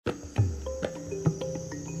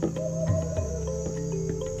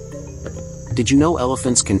Did you know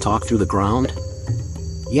elephants can talk through the ground?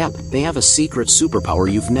 Yep, they have a secret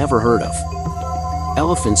superpower you've never heard of.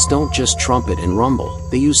 Elephants don't just trumpet and rumble,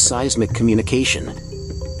 they use seismic communication.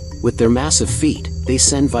 With their massive feet, they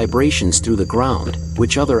send vibrations through the ground,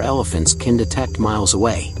 which other elephants can detect miles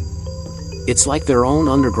away. It's like their own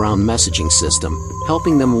underground messaging system,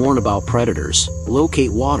 helping them warn about predators,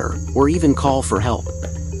 locate water, or even call for help.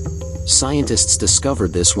 Scientists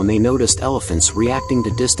discovered this when they noticed elephants reacting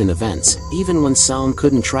to distant events, even when sound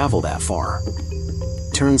couldn't travel that far.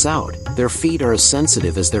 Turns out, their feet are as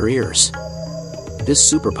sensitive as their ears.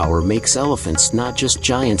 This superpower makes elephants not just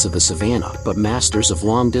giants of the savannah, but masters of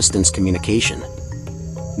long-distance communication.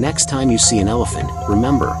 Next time you see an elephant,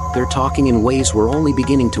 remember, they're talking in ways we're only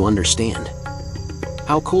beginning to understand.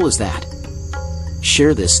 How cool is that?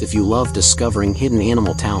 Share this if you love discovering hidden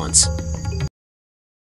animal talents.